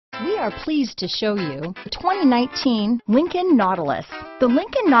We are pleased to show you the 2019 Lincoln Nautilus. The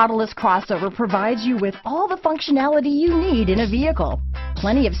Lincoln Nautilus crossover provides you with all the functionality you need in a vehicle.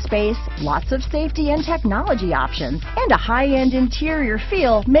 Plenty of space, lots of safety and technology options, and a high-end interior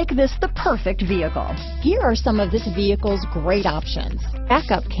feel make this the perfect vehicle. Here are some of this vehicle's great options: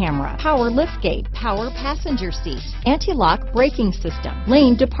 backup camera, power liftgate, power passenger seat, anti-lock braking system,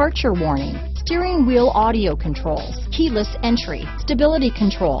 lane departure warning, steering wheel audio controls, keyless entry, stability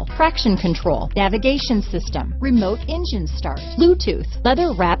control, traction control, navigation system, remote engine start, Bluetooth,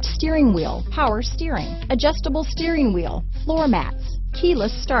 leather-wrapped steering wheel, power steering, adjustable steering wheel, floor mats,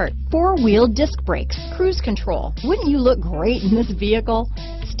 keyless start, four-wheel disc brakes, cruise control. Wouldn't you look great in this vehicle?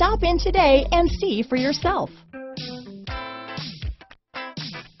 Stop in today and see for yourself.